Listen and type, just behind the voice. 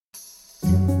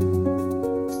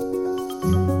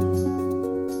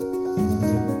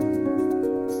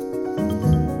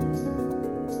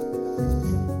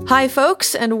Hi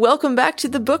folks, and welcome back to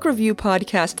the Book Review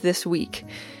Podcast this week.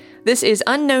 This is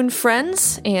Unknown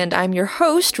Friends, and I'm your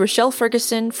host, Rochelle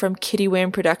Ferguson from Kitty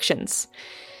Wham Productions.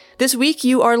 This week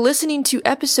you are listening to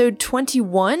episode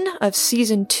 21 of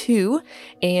season 2,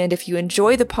 and if you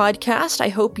enjoy the podcast, I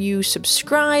hope you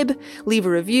subscribe, leave a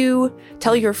review,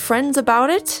 tell your friends about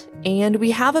it, and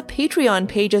we have a Patreon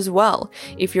page as well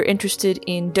if you're interested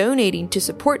in donating to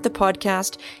support the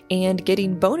podcast and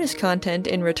getting bonus content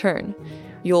in return.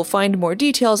 You'll find more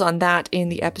details on that in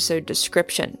the episode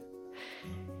description.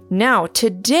 Now,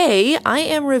 today I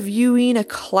am reviewing a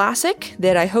classic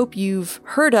that I hope you've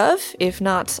heard of, if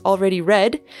not already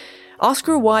read,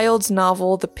 Oscar Wilde's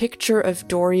novel, The Picture of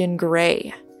Dorian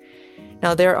Gray.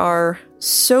 Now, there are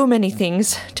so many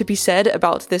things to be said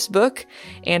about this book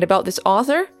and about this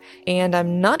author, and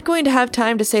I'm not going to have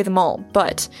time to say them all,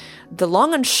 but the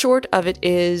long and short of it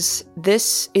is,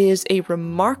 this is a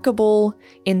remarkable,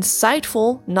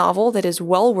 insightful novel that is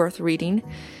well worth reading,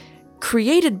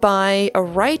 created by a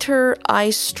writer I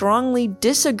strongly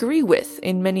disagree with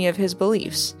in many of his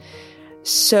beliefs.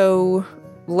 So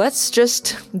let's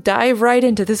just dive right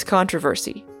into this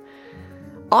controversy.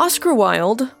 Oscar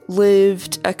Wilde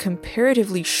lived a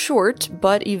comparatively short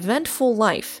but eventful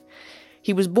life.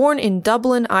 He was born in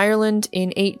Dublin, Ireland in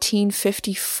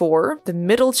 1854, the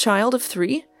middle child of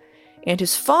 3, and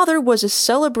his father was a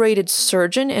celebrated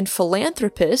surgeon and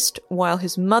philanthropist, while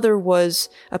his mother was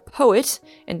a poet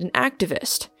and an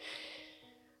activist.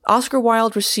 Oscar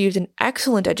Wilde received an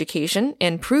excellent education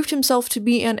and proved himself to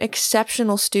be an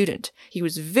exceptional student. He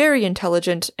was very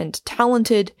intelligent and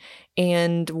talented,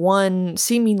 and won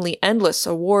seemingly endless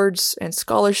awards and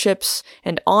scholarships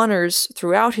and honors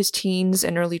throughout his teens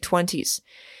and early 20s.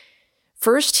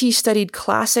 First, he studied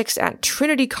classics at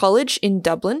Trinity College in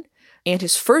Dublin, and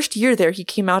his first year there he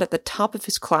came out at the top of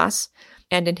his class,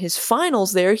 and in his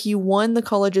finals there he won the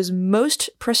college's most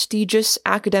prestigious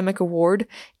academic award,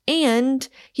 and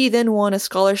he then won a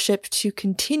scholarship to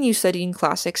continue studying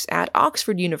classics at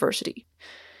Oxford University.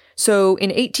 So in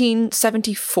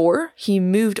 1874, he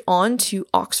moved on to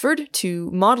Oxford, to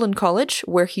Magdalen College,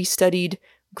 where he studied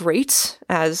greats,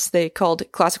 as they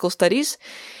called classical studies.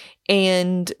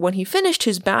 And when he finished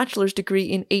his bachelor's degree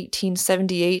in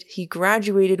 1878, he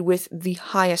graduated with the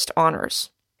highest honors.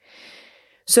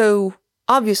 So,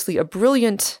 obviously a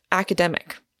brilliant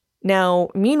academic. Now,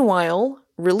 meanwhile,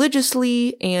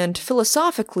 religiously and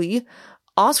philosophically,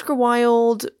 Oscar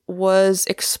Wilde was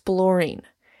exploring.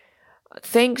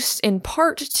 Thanks in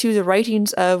part to the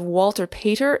writings of Walter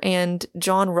Pater and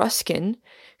John Ruskin,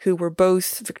 who were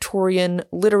both Victorian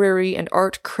literary and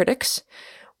art critics,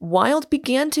 Wilde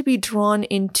began to be drawn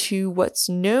into what's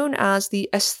known as the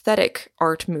aesthetic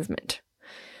art movement,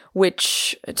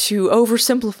 which, to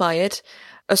oversimplify it,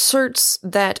 asserts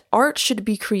that art should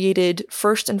be created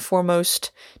first and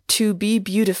foremost to be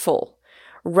beautiful,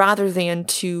 rather than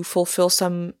to fulfill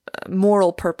some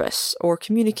moral purpose or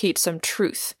communicate some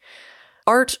truth.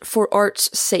 Art for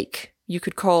art's sake, you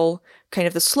could call kind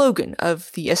of the slogan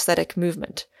of the aesthetic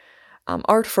movement.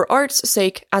 Art for art's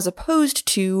sake, as opposed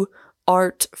to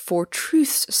art for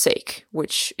truth's sake,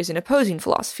 which is an opposing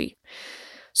philosophy.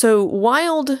 So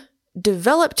Wilde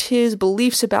developed his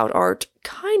beliefs about art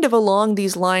kind of along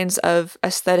these lines of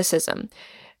aestheticism.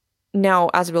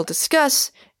 Now, as we'll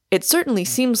discuss, it certainly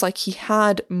seems like he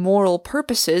had moral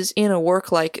purposes in a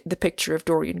work like The Picture of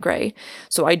Dorian Gray,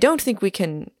 so I don't think we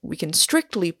can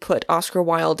strictly put Oscar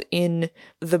Wilde in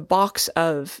the box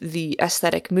of the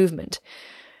aesthetic movement.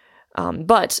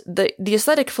 But the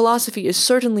aesthetic philosophy is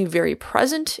certainly very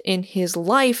present in his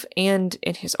life and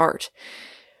in his art.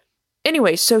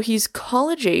 Anyway, so he's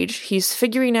college age, he's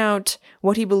figuring out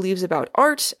what he believes about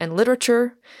art and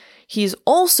literature. He's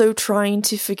also trying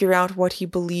to figure out what he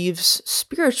believes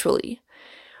spiritually,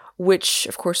 which,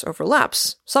 of course,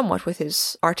 overlaps somewhat with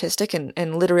his artistic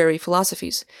and literary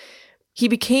philosophies. He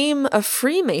became a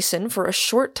Freemason for a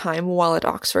short time while at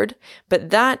Oxford, but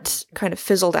that kind of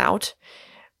fizzled out.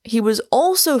 He was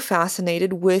also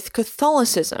fascinated with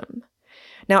Catholicism.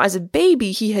 Now, as a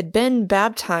baby, he had been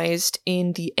baptized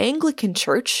in the Anglican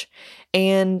Church,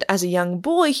 and as a young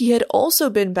boy, he had also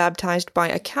been baptized by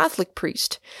a Catholic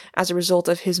priest as a result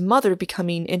of his mother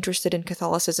becoming interested in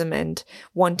Catholicism and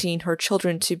wanting her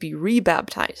children to be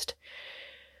rebaptized.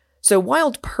 So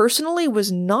Wilde personally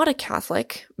was not a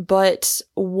Catholic, but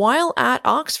while at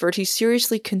Oxford, he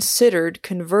seriously considered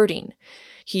converting.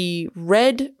 He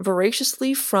read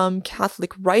voraciously from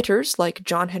Catholic writers like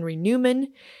John Henry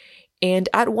Newman, and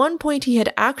at one point he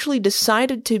had actually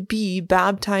decided to be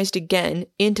baptized again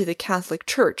into the Catholic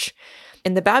Church,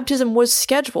 and the baptism was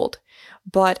scheduled,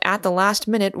 but at the last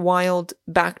minute Wilde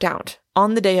backed out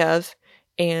on the day of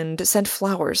and sent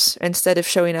flowers instead of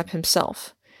showing up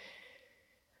himself.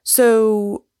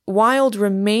 So Wilde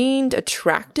remained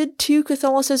attracted to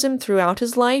Catholicism throughout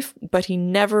his life, but he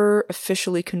never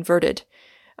officially converted,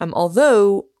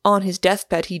 although on his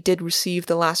deathbed he did receive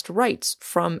the last rites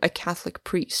from a Catholic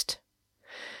priest.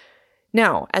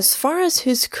 Now, as far as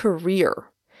his career,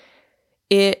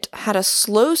 it had a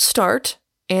slow start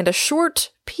and a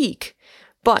short peak,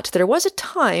 but there was a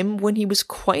time when he was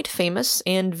quite famous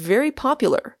and very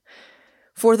popular.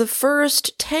 For the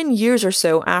first 10 years or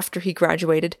so after he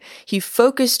graduated, he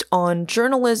focused on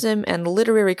journalism and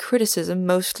literary criticism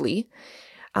mostly,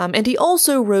 and he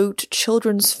also wrote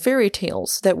children's fairy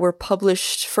tales that were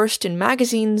published first in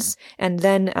magazines and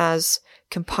then as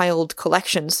compiled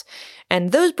collections,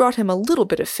 and those brought him a little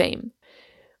bit of fame.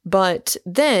 But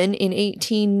then, in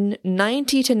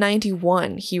 1890 to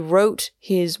 91, he wrote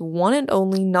his one and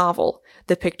only novel,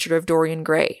 The Picture of Dorian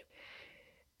Gray.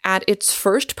 At its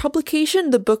first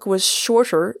publication, the book was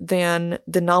shorter than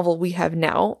the novel we have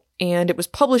now, and it was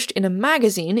published in a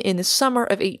magazine in the summer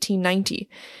of 1890,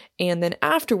 and then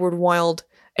afterward Wilde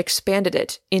expanded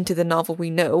it into the novel we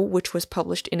know, which was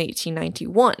published in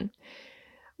 1891.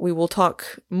 We will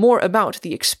talk more about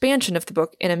the expansion of the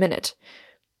book in a minute.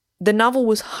 The novel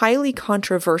was highly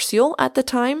controversial at the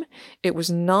time. It was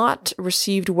not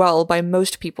received well by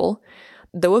most people,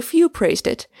 though a few praised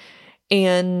it,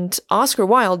 and Oscar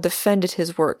Wilde defended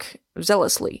his work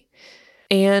zealously.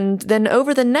 And then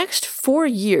over the next 4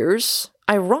 years,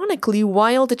 ironically,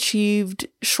 Wilde achieved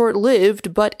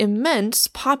short-lived but immense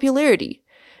popularity,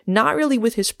 not really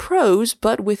with his prose,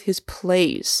 but with his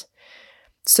plays.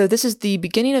 So this is the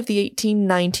beginning of the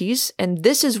 1890s, and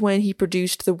this is when he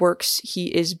produced the works he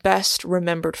is best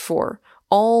remembered for,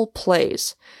 all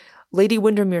plays. Lady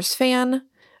Windermere's Fan,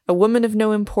 A Woman of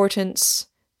No Importance,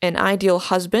 An Ideal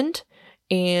Husband,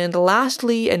 and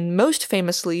lastly, and most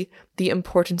famously, The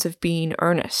Importance of Being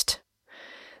Earnest.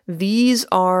 These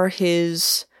are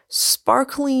his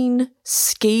sparkling,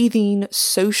 scathing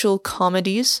social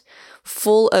comedies,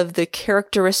 full of the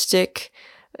characteristic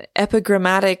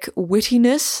epigrammatic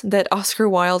wittiness that Oscar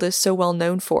Wilde is so well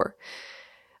known for.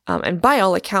 And by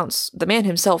all accounts, the man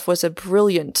himself was a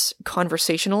brilliant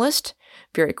conversationalist,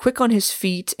 very quick on his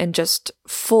feet and just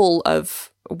full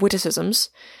of witticisms,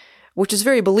 which is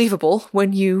very believable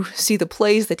when you see the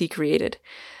plays that he created.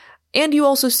 And you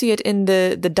also see it in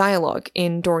the dialogue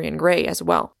in Dorian Gray as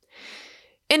well.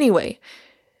 Anyway,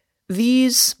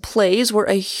 these plays were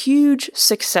a huge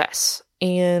success,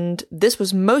 and this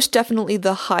was most definitely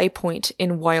the high point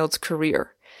in Wilde's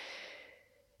career.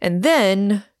 And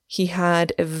then he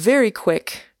had a very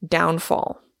quick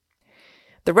downfall.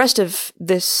 The rest of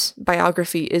this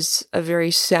biography is a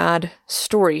very sad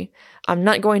story. I'm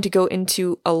not going to go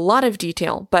into a lot of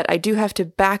detail, but I do have to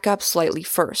back up slightly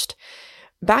first.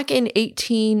 Back in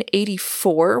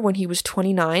 1884, when he was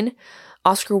 29,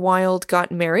 Oscar Wilde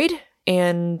got married,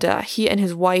 and he and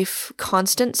his wife,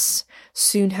 Constance,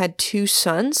 soon had 2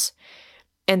 sons,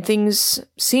 and things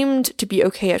seemed to be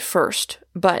okay at first,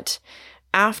 but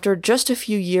after just a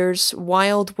few years,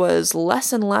 Wilde was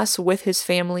less and less with his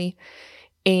family,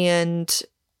 and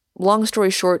long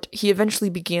story short, he eventually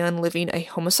began living a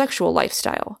homosexual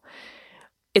lifestyle.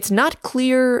 It's not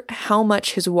clear how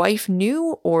much his wife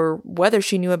knew or whether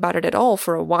she knew about it at all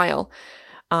for a while,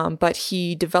 but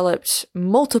he developed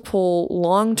multiple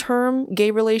long-term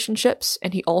gay relationships,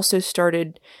 and he also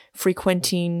started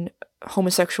frequenting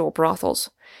homosexual brothels.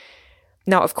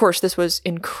 Now, of course, this was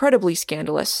incredibly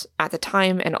scandalous at the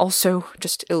time and also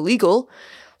just illegal,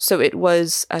 so it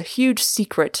was a huge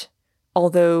secret,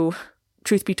 although,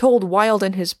 truth be told, Wilde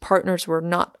and his partners were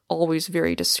not always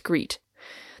very discreet.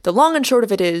 The long and short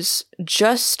of it is,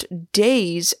 just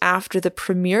days after the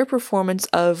premiere performance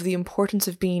of The Importance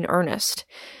of Being Earnest,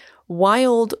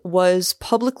 Wilde was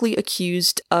publicly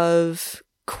accused of,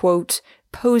 quote,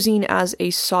 posing as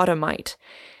a sodomite.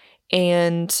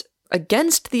 And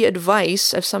against the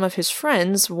advice of some of his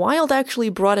friends, Wilde actually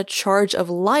brought a charge of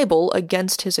libel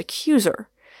against his accuser.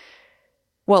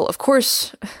 Well, of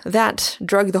course, that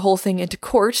dragged the whole thing into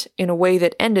court in a way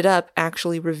that ended up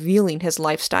actually revealing his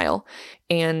lifestyle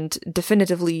and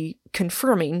definitively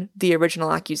confirming the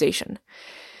original accusation.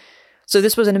 So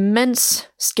this was an immense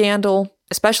scandal,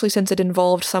 especially since it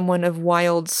involved someone of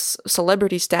Wilde's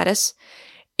celebrity status,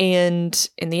 and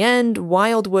in the end,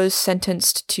 Wilde was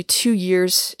sentenced to 2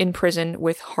 years in prison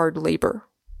with hard labor.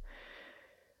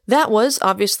 That was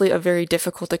obviously a very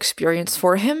difficult experience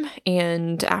for him,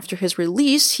 and after his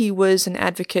release, he was an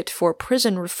advocate for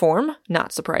prison reform,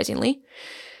 not surprisingly.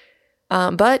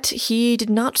 But he did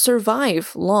not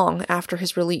survive long after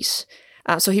his release.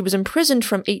 So he was imprisoned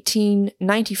from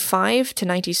 1895 to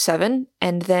 97,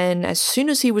 and then as soon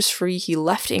as he was free, he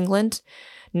left England,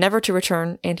 never to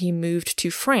return, and he moved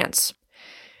to France.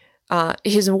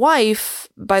 His wife,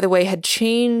 by the way, had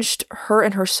changed her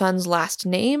and her son's last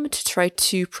name to try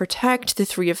to protect the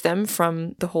three of them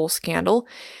from the whole scandal,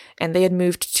 and they had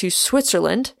moved to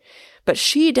Switzerland, but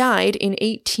she died in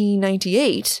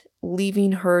 1898,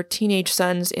 leaving her teenage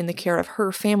sons in the care of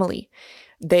her family.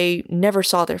 They never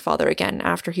saw their father again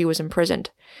after he was imprisoned.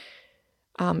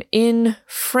 In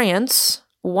France,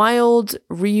 Wilde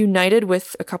reunited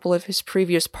with a couple of his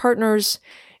previous partners,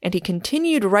 and he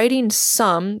continued writing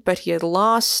some, but he had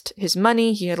lost his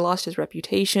money, he had lost his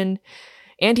reputation,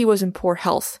 and he was in poor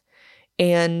health.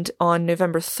 And on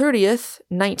November 30th,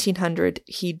 1900,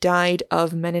 he died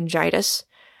of meningitis,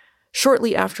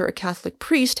 shortly after a Catholic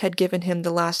priest had given him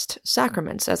the last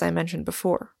sacraments, as I mentioned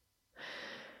before.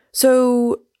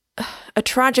 So, a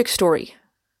tragic story.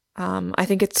 I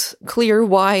think it's clear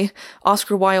why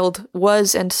Oscar Wilde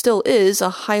was and still is a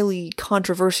highly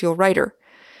controversial writer.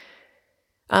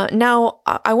 Now,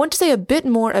 I want to say a bit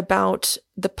more about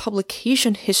the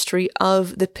publication history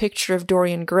of The Picture of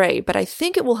Dorian Gray, but I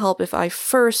think it will help if I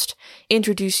first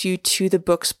introduce you to the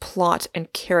book's plot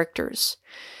and characters.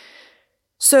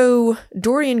 So,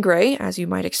 Dorian Gray, as you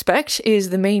might expect, is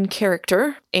the main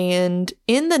character, and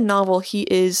in the novel he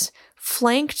is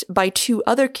flanked by two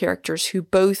other characters who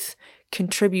both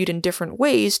contribute in different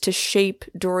ways to shape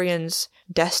Dorian's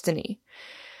destiny.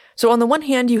 So on the one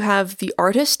hand, you have the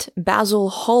artist Basil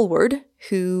Hallward,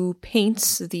 who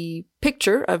paints the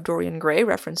picture of Dorian Gray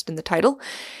referenced in the title,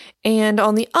 and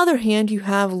on the other hand, you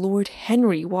have Lord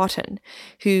Henry Wotton,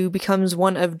 who becomes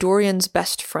one of Dorian's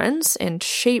best friends and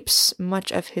shapes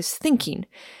much of his thinking,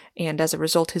 and as a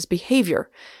result, his behavior.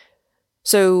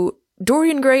 So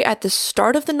Dorian Gray at the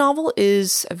start of the novel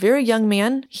is a very young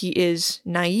man. He is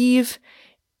naive,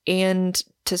 and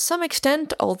to some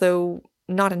extent, although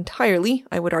not entirely,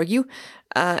 I would argue,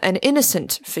 an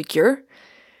innocent figure,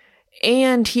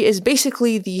 and he is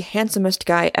basically the handsomest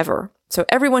guy ever. So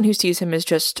everyone who sees him is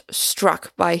just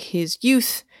struck by his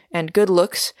youth and good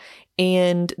looks,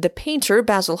 and the painter,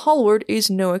 Basil Hallward, is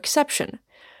no exception.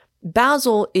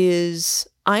 Basil is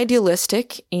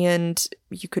idealistic and,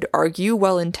 you could argue,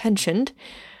 well-intentioned,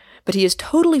 but he is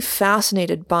totally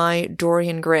fascinated by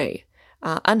Dorian Gray,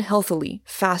 unhealthily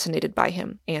fascinated by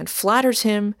him, and flatters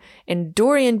him, and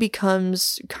Dorian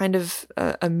becomes kind of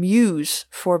a muse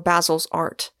for Basil's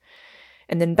art.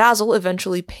 And then Basil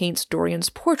eventually paints Dorian's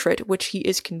portrait, which he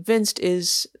is convinced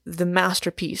is the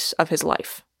masterpiece of his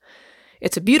life.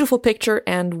 It's a beautiful picture,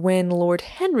 and when Lord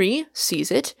Henry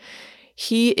sees it,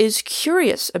 he is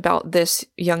curious about this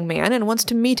young man and wants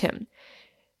to meet him.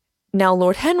 Now,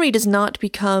 Lord Henry does not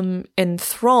become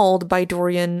enthralled by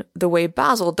Dorian the way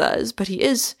Basil does, but he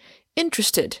is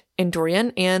interested in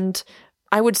Dorian, and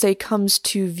I would say comes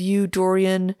to view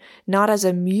Dorian not as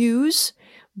a muse,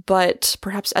 but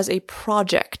perhaps as a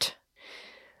project.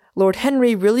 Lord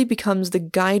Henry really becomes the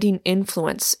guiding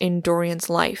influence in Dorian's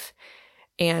life,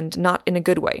 and not in a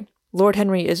good way. Lord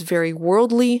Henry is very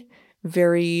worldly,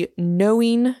 very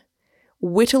knowing,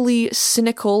 wittily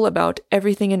cynical about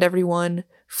everything and everyone,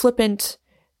 flippant,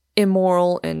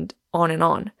 immoral, and on and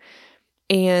on.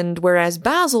 And whereas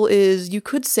Basil is, you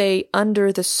could say,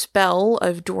 under the spell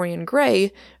of Dorian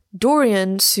Gray,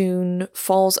 Dorian soon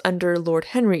falls under Lord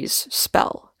Henry's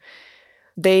spell.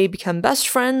 They become best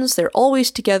friends, they're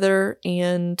always together,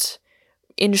 and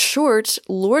in short,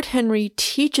 Lord Henry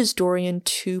teaches Dorian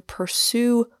to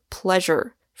pursue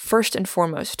pleasure first and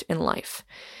foremost in life,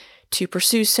 to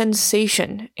pursue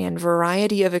sensation and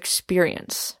variety of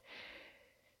experience.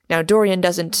 Now, Dorian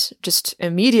doesn't just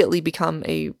immediately become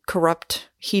a corrupt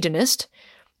hedonist,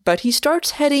 but he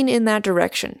starts heading in that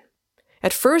direction.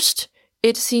 At first,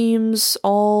 it seems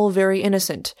all very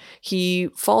innocent. He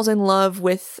falls in love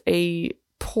with a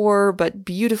poor but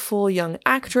beautiful young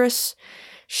actress.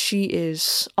 She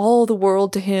is all the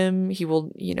world to him. He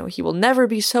will never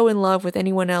be so in love with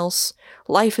anyone else.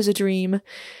 Life is a dream.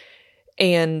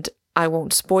 And I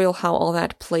won't spoil how all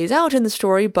that plays out in the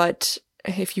story, but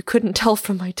if you couldn't tell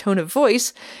from my tone of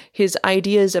voice, his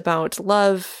ideas about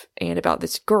love and about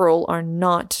this girl are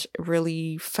not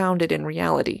really founded in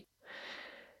reality.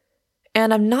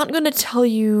 And I'm not going to tell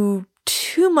you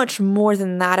too much more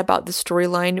than that about the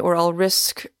storyline, or I'll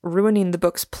risk ruining the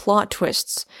book's plot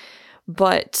twists.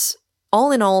 But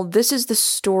all in all, this is the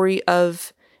story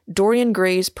of Dorian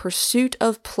Gray's pursuit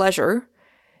of pleasure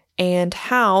and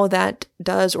how that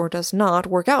does or does not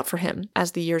work out for him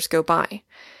as the years go by.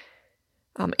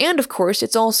 And of course,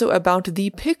 it's also about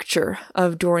the picture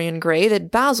of Dorian Gray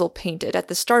that Basil painted at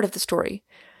the start of the story.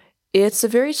 It's a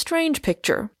very strange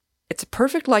picture. It's a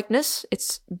perfect likeness,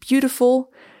 it's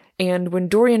beautiful, and when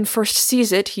Dorian first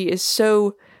sees it, he is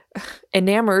so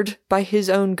enamored by his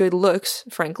own good looks,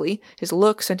 frankly, his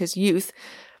looks and his youth,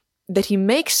 that he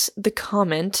makes the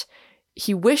comment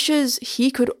he wishes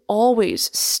he could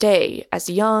always stay as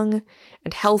young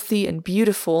and healthy and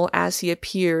beautiful as he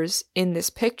appears in this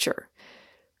picture.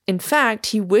 In fact,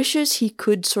 he wishes he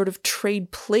could sort of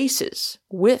trade places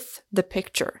with the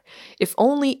picture, if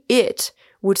only it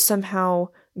would somehow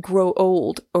grow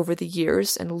old over the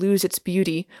years and lose its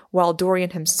beauty, while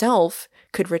Dorian himself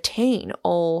could retain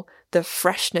all the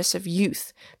freshness of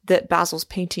youth that Basil's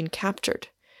painting captured.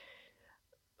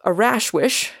 A rash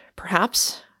wish,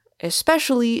 perhaps,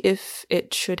 especially if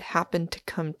it should happen to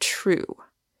come true.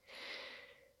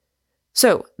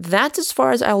 So that's as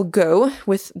far as I'll go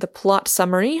with the plot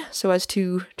summary, so as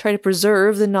to try to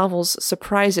preserve the novel's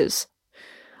surprises.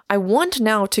 I want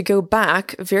now to go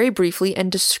back very briefly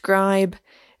and describe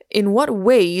in what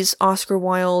ways Oscar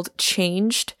Wilde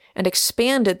changed and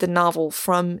expanded the novel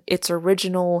from its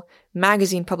original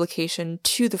magazine publication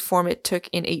to the form it took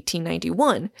in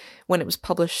 1891, when it was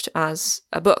published as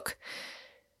a book.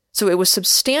 So it was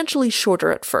substantially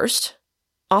shorter at first.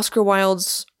 Oscar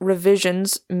Wilde's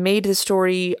revisions made the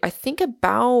story, I think,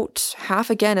 about half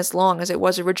again as long as it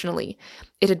was originally.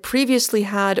 It had previously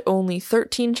had only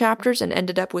 13 chapters and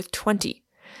ended up with 20.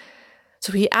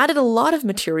 So he added a lot of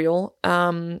material,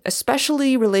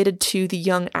 especially related to the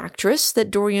young actress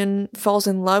that Dorian falls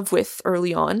in love with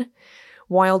early on.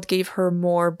 Wilde gave her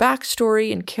more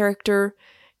backstory and character,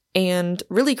 and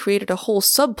really created a whole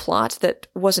subplot that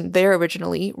wasn't there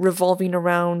originally, revolving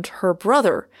around her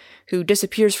brother, who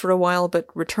disappears for a while but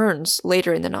returns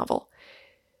later in the novel.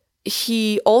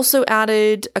 He also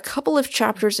added a couple of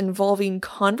chapters involving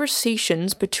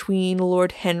conversations between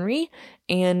Lord Henry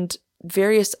and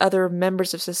various other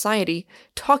members of society,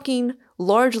 talking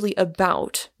largely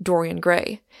about Dorian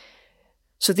Gray.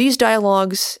 So these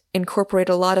dialogues incorporate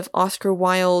a lot of Oscar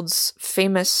Wilde's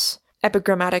famous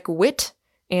epigrammatic wit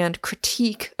and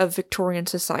critique of Victorian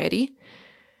society.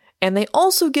 And they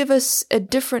also give us a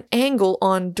different angle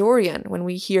on Dorian when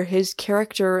we hear his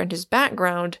character and his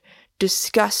background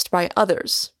discussed by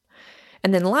others.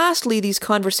 And then lastly, these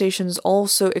conversations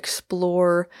also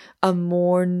explore a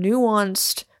more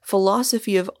nuanced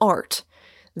philosophy of art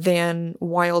than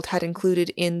Wilde had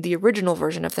included in the original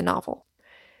version of the novel.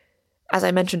 As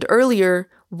I mentioned earlier,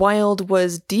 Wilde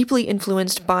was deeply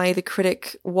influenced by the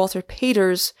critic Walter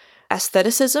Pater's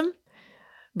aestheticism,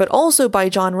 but also by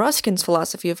John Ruskin's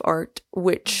philosophy of art,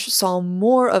 which saw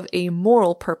more of a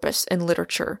moral purpose in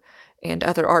literature and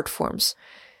other art forms.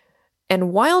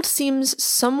 And Wilde seems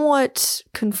somewhat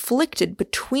conflicted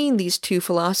between these two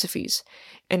philosophies,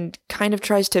 and kind of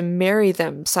tries to marry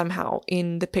them somehow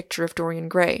in the picture of Dorian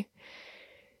Gray.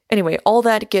 Anyway, all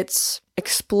that gets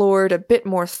explored a bit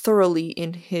more thoroughly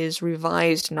in his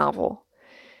revised novel.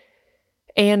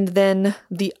 And then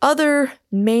the other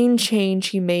main change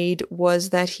he made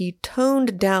was that he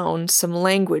toned down some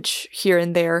language here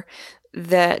and there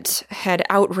that had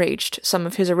outraged some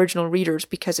of his original readers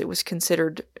because it was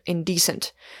considered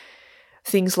indecent.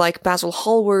 Things like Basil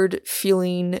Hallward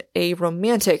feeling a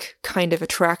romantic kind of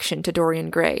attraction to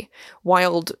Dorian Gray.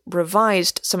 Wilde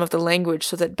revised some of the language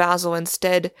so that Basil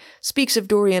instead speaks of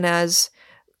Dorian as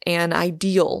an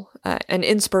ideal, an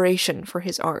inspiration for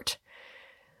his art.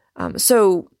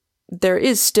 So there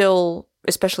is still,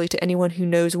 especially to anyone who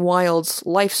knows Wilde's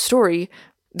life story,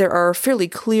 there are fairly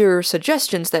clear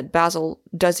suggestions that Basil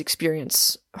does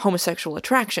experience homosexual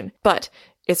attraction, but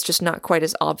it's just not quite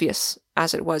as obvious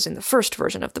as it was in the first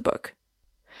version of the book.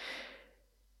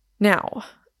 Now,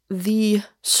 the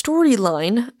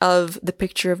storyline of The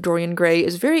Picture of Dorian Gray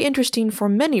is very interesting for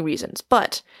many reasons,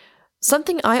 but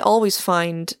something I always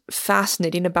find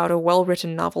fascinating about a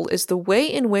well-written novel is the way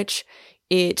in which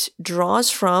it draws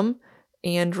from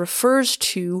and refers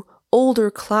to older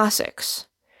classics.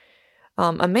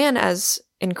 A man as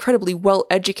incredibly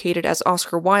well-educated as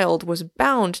Oscar Wilde was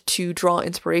bound to draw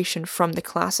inspiration from the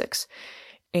classics,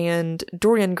 and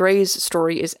Dorian Gray's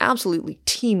story is absolutely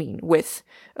teeming with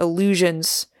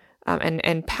allusions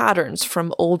and patterns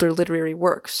from older literary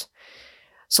works.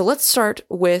 So let's start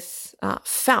with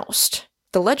Faust.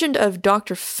 The legend of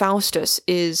Dr. Faustus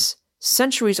is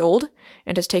centuries old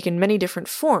and has taken many different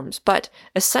forms, but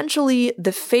essentially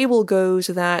the fable goes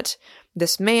that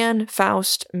this man,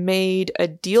 Faust, made a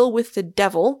deal with the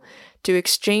devil to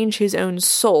exchange his own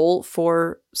soul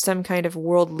for some kind of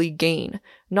worldly gain,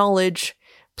 knowledge,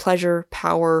 pleasure,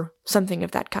 power, something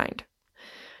of that kind.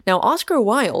 Now, Oscar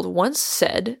Wilde once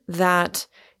said that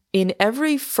In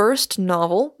every first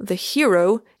novel, the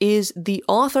hero is the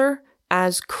author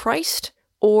as Christ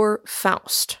or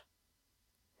Faust.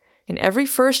 In every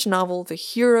first novel, the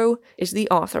hero is the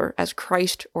author as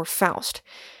Christ or Faust.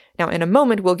 Now, in a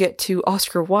moment, we'll get to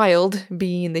Oscar Wilde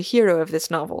being the hero of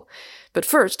this novel. But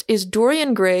first, is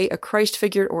Dorian Gray a Christ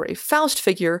figure or a Faust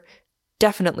figure?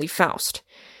 Definitely Faust.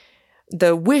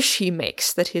 The wish he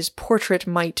makes that his portrait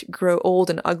might grow old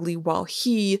and ugly while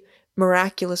he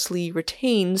miraculously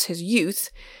retains his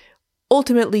youth,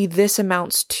 ultimately this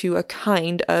amounts to a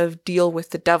kind of deal with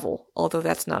the devil, although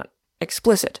that's not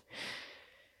explicit.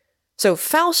 So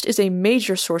Faust is a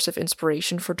major source of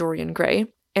inspiration for Dorian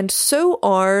Gray, and so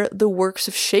are the works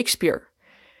of Shakespeare.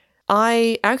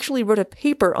 I actually wrote a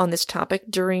paper on this topic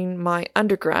during my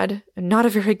undergrad, not a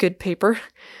very good paper,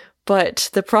 but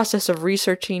the process of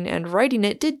researching and writing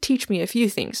it did teach me a few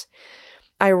things.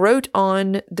 I wrote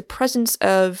on the presence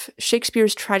of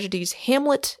Shakespeare's tragedies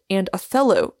Hamlet and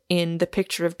Othello in The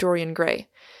Picture of Dorian Gray.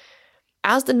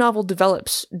 As the novel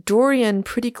develops, Dorian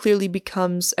pretty clearly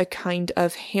becomes a kind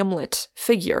of Hamlet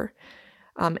figure.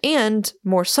 And,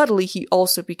 more subtly, he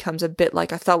also becomes a bit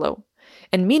like Othello.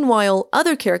 And meanwhile,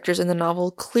 other characters in the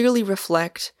novel clearly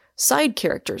reflect side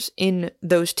characters in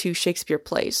those two Shakespeare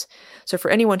plays. So for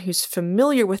anyone who's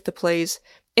familiar with the plays,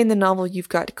 in the novel you've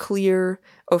got clear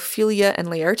Ophelia and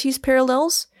Laertes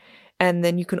parallels, and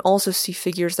then you can also see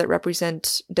figures that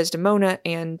represent Desdemona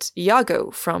and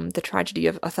Iago from the tragedy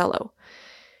of Othello.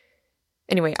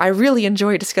 Anyway, I really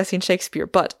enjoy discussing Shakespeare,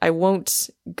 but I won't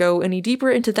go any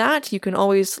deeper into that. You can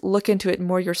always look into it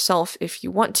more yourself if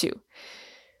you want to.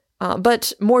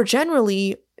 But more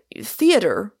generally,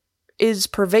 theater is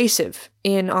pervasive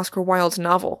in Oscar Wilde's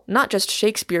novel. Not just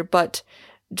Shakespeare, but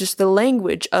just the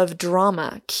language of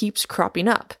drama keeps cropping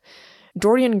up.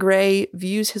 Dorian Gray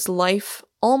views his life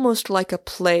almost like a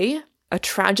play, a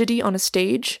tragedy on a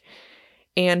stage,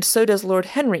 and so does Lord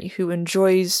Henry, who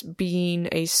enjoys being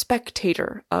a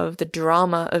spectator of the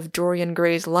drama of Dorian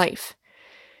Gray's life.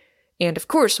 And of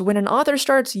course, when an author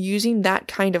starts using that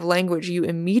kind of language, you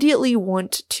immediately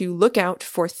want to look out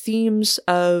for themes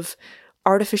of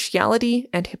artificiality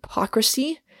and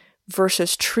hypocrisy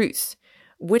versus truth.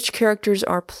 Which characters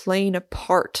are playing a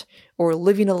part or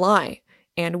living a lie,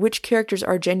 and which characters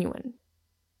are genuine.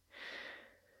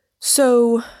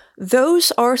 So,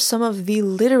 those are some of the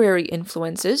literary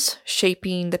influences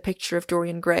shaping The Picture of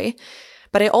Dorian Gray,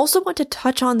 but I also want to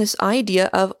touch on this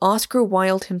idea of Oscar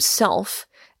Wilde himself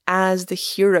as the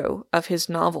hero of his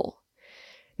novel.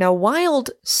 Now,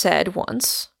 Wilde said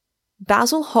once,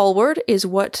 "Basil Hallward is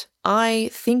what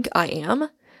I think I am.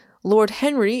 Lord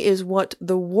Henry is what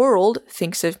the world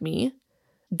thinks of me.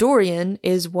 Dorian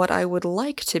is what I would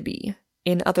like to be,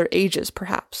 in other ages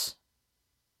perhaps."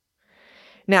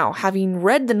 Now, having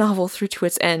read the novel through to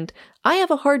its end, I have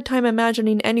a hard time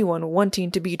imagining anyone wanting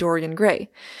to be Dorian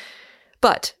Gray.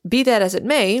 But, be that as it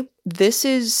may, this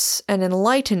is an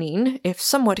enlightening, if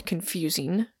somewhat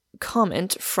confusing,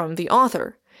 comment from the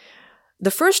author. The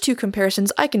first two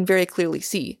comparisons I can very clearly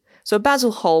see. So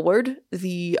Basil Hallward,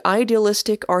 the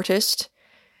idealistic artist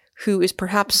who is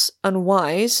perhaps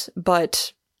unwise,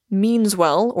 but means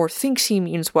well, or thinks he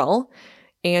means well,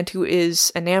 and who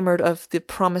is enamored of the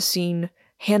promising,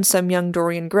 handsome young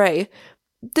Dorian Gray,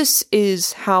 this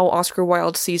is how Oscar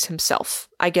Wilde sees himself.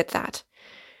 I get that.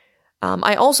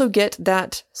 I also get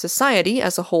that society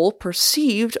as a whole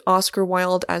perceived Oscar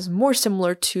Wilde as more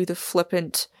similar to the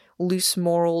flippant,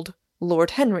 loose-moraled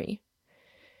Lord Henry.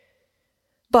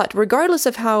 But regardless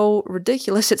of how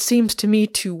ridiculous it seems to me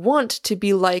to want to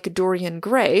be like Dorian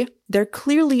Gray, there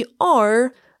clearly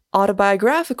are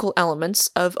autobiographical elements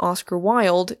of Oscar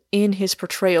Wilde in his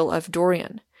portrayal of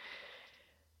Dorian.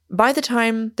 By the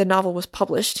time the novel was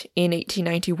published in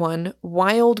 1891,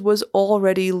 Wilde was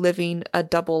already living a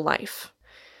double life,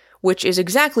 which is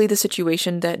exactly the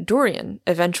situation that Dorian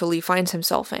eventually finds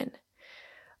himself in.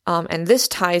 And this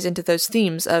ties into those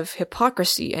themes of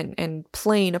hypocrisy and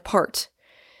playing a part.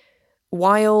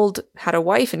 Wilde had a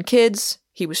wife and kids.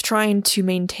 He was trying to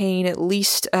maintain at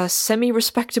least a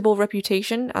semi-respectable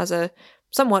reputation as a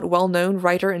somewhat well-known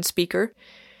writer and speaker.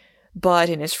 But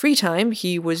in his free time,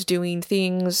 he was doing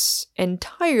things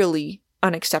entirely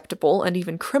unacceptable and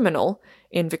even criminal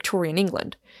in Victorian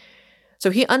England.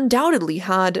 So he undoubtedly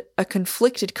had a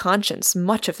conflicted conscience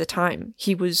much of the time.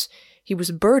 He was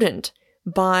burdened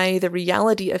by the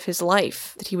reality of his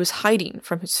life that he was hiding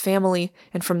from his family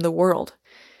and from the world.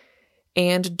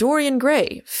 And Dorian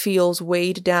Gray feels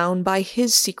weighed down by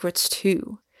his secrets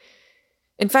too.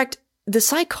 In fact, the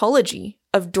psychology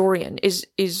of Dorian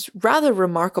is rather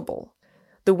remarkable.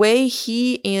 The way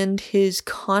he and his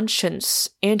conscience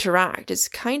interact is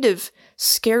kind of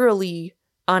scarily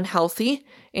unhealthy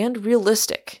and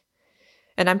realistic.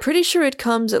 And I'm pretty sure it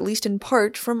comes, at least in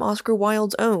part, from Oscar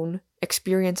Wilde's own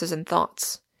experiences and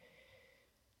thoughts.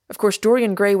 Of course,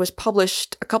 Dorian Gray was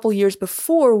published a couple years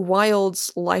before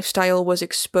Wilde's lifestyle was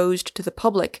exposed to the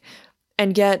public,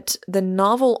 and yet the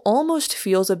novel almost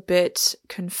feels a bit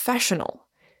confessional.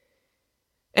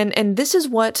 And this is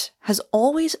what has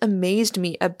always amazed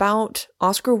me about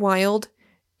Oscar Wilde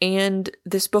and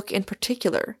this book in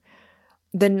particular.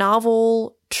 The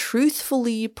novel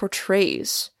truthfully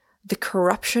portrays the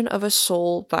corruption of a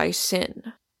soul by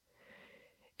sin.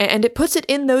 And it puts it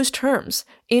in those terms.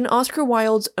 In Oscar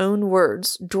Wilde's own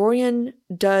words, Dorian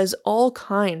does all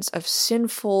kinds of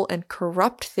sinful and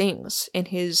corrupt things in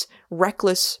his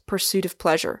reckless pursuit of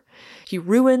pleasure. He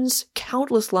ruins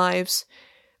countless lives,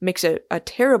 makes a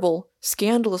terrible,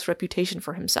 scandalous reputation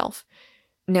for himself.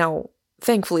 Now,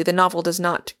 thankfully, the novel does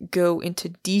not go into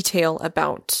detail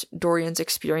about Dorian's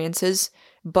experiences,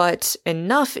 but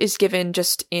enough is given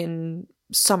just in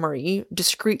summary,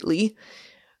 discreetly,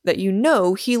 that you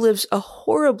know he lives a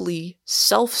horribly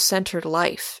self-centered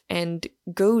life and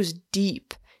goes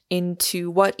deep into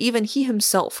what even he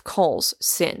himself calls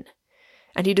sin.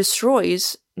 And he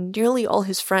destroys nearly all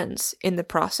his friends in the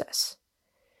process.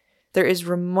 There is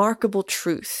remarkable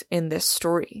truth in this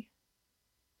story.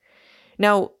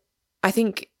 Now, I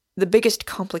think the biggest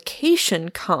complication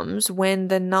comes when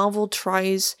the novel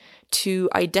tries to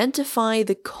identify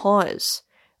the cause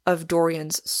of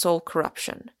Dorian's soul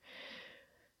corruption.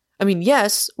 I mean,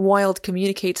 yes, Wilde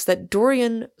communicates that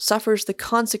Dorian suffers the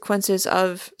consequences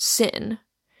of sin,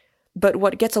 but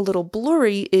what gets a little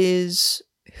blurry is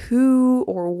who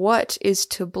or what is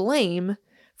to blame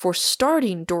for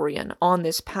starting Dorian on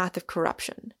this path of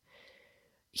corruption.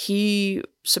 He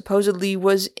supposedly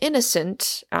was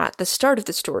innocent at the start of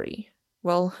the story.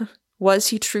 Well, was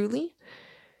he truly?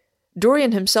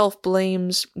 Dorian himself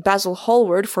blames Basil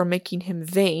Hallward for making him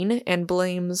vain and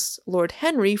blames Lord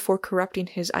Henry for corrupting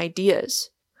his ideas.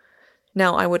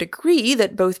 Now, I would agree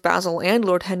that both Basil and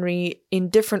Lord Henry, in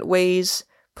different ways,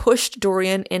 pushed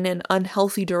Dorian in an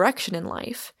unhealthy direction in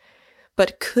life.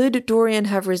 But could Dorian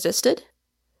have resisted?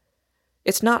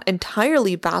 It's not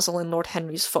entirely Basil and Lord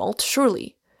Henry's fault,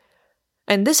 surely.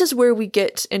 And this is where we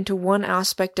get into one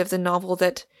aspect of the novel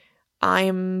that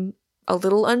I'm a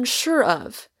little unsure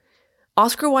of.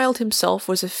 Oscar Wilde himself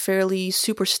was a fairly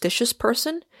superstitious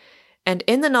person, and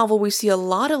in the novel we see a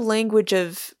lot of language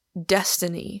of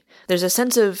destiny. There's a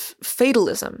sense of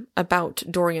fatalism about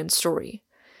Dorian's story.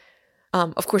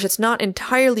 Of course, it's not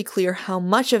entirely clear how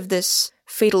much of this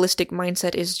fatalistic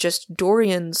mindset is just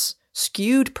Dorian's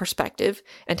skewed perspective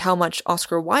and how much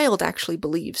Oscar Wilde actually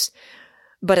believes.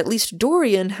 But at least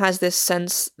Dorian has this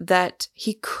sense that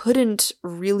he couldn't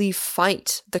really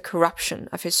fight the corruption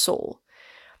of his soul.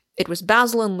 It was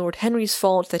Basil and Lord Henry's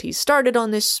fault that he started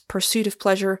on this pursuit of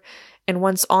pleasure, and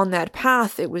once on that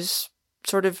path, it was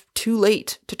sort of too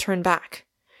late to turn back.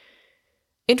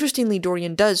 Interestingly,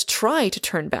 Dorian does try to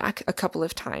turn back a couple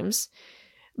of times,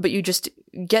 but you just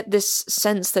get this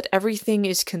sense that everything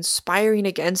is conspiring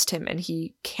against him and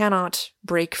he cannot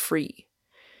break free.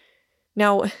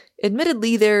 Now,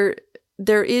 admittedly, there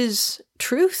is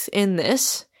truth in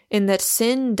this, in that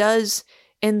sin does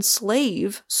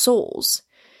enslave souls.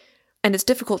 And it's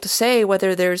difficult to say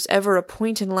whether there's ever a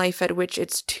point in life at which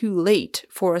it's too late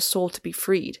for a soul to be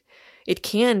freed. It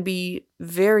can be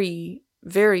very,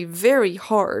 very, very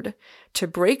hard to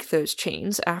break those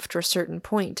chains after a certain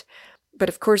point. But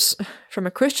of course, from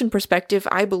a Christian perspective,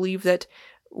 I believe that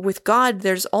with God,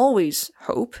 there's always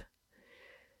hope.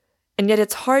 And yet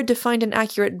it's hard to find an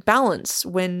accurate balance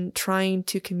when trying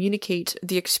to communicate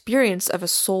the experience of a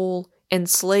soul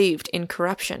enslaved in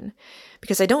corruption,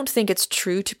 because I don't think it's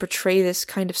true to portray this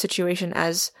kind of situation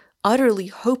as utterly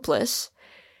hopeless,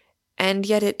 and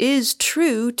yet it is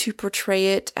true to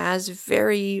portray it as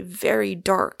very, very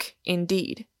dark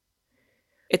indeed.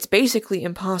 It's basically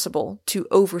impossible to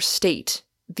overstate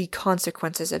the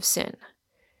consequences of sin.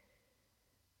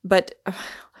 But,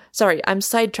 sorry, I'm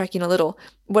sidetracking a little.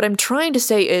 What I'm trying to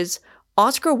say is,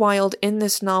 Oscar Wilde in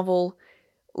this novel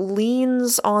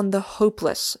leans on the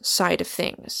hopeless side of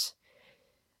things.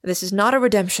 This is not a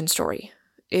redemption story.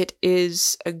 It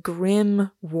is a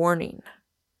grim warning.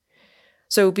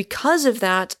 So because of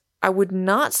that, I would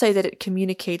not say that it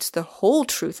communicates the whole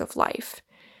truth of life,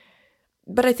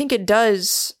 but I think it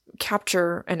does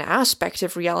capture an aspect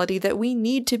of reality that we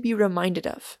need to be reminded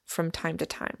of from time to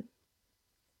time.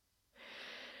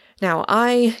 Now,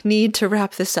 I need to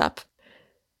wrap this up.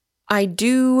 I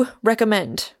do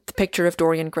recommend The Picture of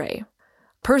Dorian Gray.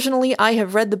 Personally, I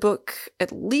have read the book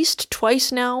at least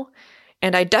twice now,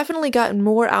 and I definitely got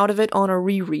more out of it on a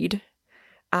reread.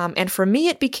 And for me,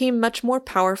 it became much more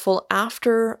powerful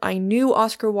after I knew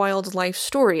Oscar Wilde's life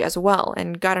story as well,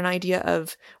 and got an idea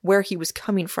of where he was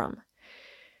coming from.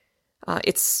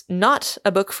 It's not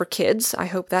a book for kids, I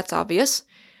hope that's obvious,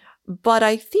 but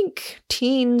I think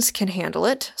teens can handle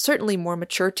it, certainly more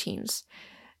mature teens.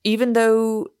 Even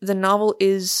though the novel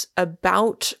is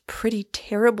about pretty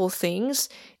terrible things,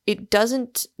 it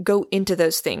doesn't go into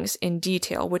those things in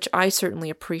detail, which I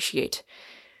certainly appreciate.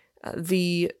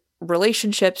 The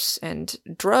relationships and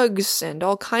drugs and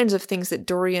all kinds of things that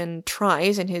Dorian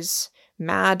tries in his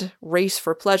mad race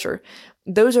for pleasure,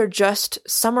 those are just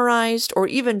summarized or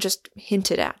even just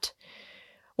hinted at.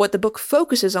 What the book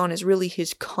focuses on is really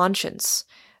his conscience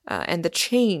and the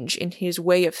change in his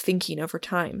way of thinking over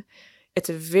time. It's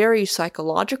a very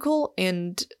psychological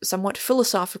and somewhat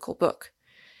philosophical book.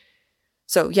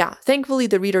 So yeah, thankfully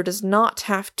the reader does not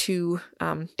have to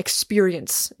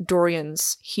experience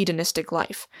Dorian's hedonistic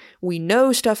life. We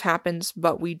know stuff happens,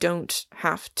 but we don't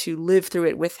have to live through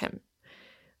it with him.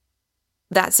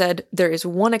 That said, there is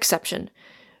one exception.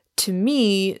 To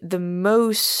me, the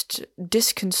most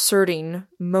disconcerting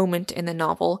moment in the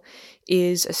novel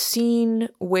is a scene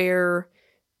where,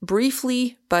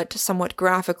 briefly but somewhat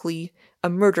graphically, a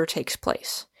murder takes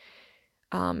place.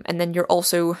 And then you're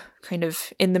also kind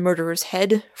of in the murderer's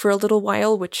head for a little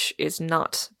while, which is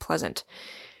not pleasant.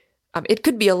 It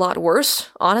could be a lot worse,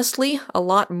 honestly, a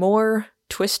lot more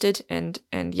twisted and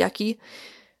yucky.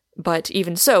 But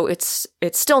even so, it's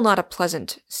still not a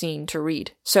pleasant scene to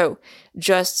read. So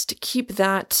just keep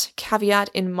that caveat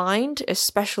in mind,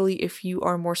 especially if you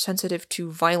are more sensitive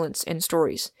to violence in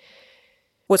stories.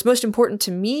 What's most important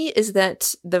to me is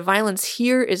that the violence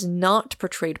here is not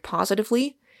portrayed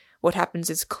positively. What happens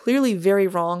is clearly very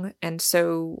wrong, and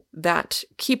so that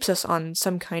keeps us on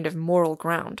some kind of moral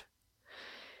ground.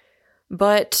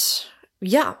 But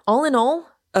yeah, all in all,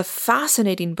 a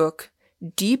fascinating book,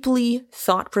 deeply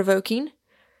thought-provoking,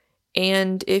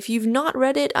 and if you've not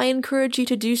read it, I encourage you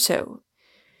to do so.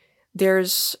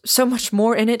 There's so much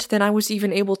more in it than I was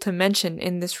even able to mention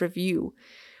in this review,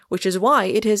 which is why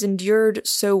it has endured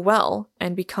so well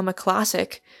and become a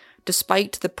classic,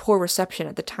 despite the poor reception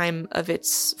at the time of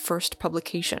its first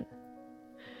publication.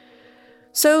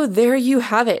 So there you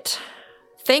have it.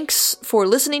 Thanks for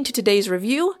listening to today's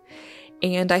review,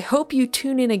 and I hope you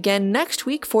tune in again next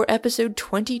week for episode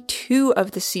 22 of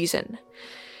the season.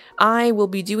 I will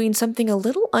be doing something a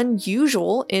little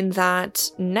unusual in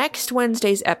that next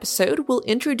Wednesday's episode will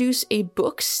introduce a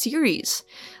book series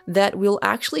that will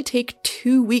actually take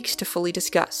 2 weeks to fully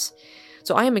discuss.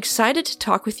 So I am excited to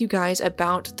talk with you guys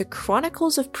about The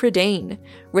Chronicles of Prydain,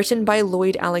 written by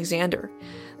Lloyd Alexander.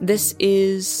 This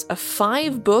is a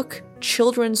 5-book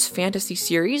children's fantasy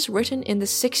series written in the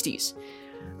 60s.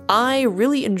 I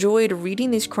really enjoyed reading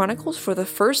these chronicles for the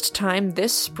first time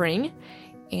this spring,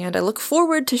 and I look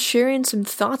forward to sharing some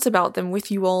thoughts about them with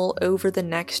you all over the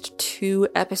next 2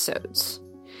 episodes.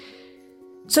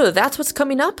 So that's what's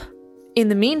coming up. In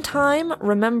the meantime,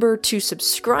 remember to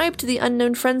subscribe to the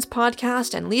Unknown Friends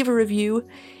podcast and leave a review,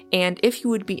 and if you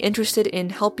would be interested in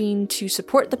helping to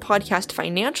support the podcast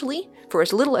financially for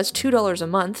as little as $2 a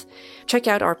month, check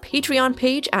out our Patreon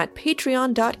page at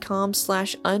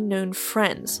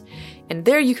patreon.com/unknownfriends. And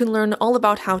there you can learn all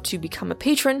about how to become a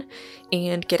patron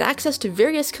and get access to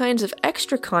various kinds of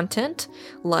extra content,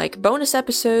 like bonus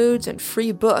episodes and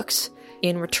free books,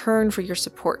 in return for your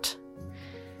support.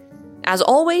 As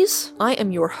always, I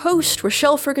am your host,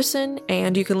 Rochelle Ferguson,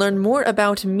 and you can learn more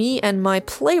about me and my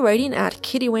playwriting at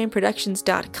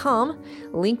kittywayneproductions.com,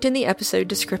 linked in the episode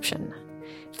description.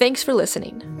 Thanks for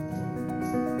listening.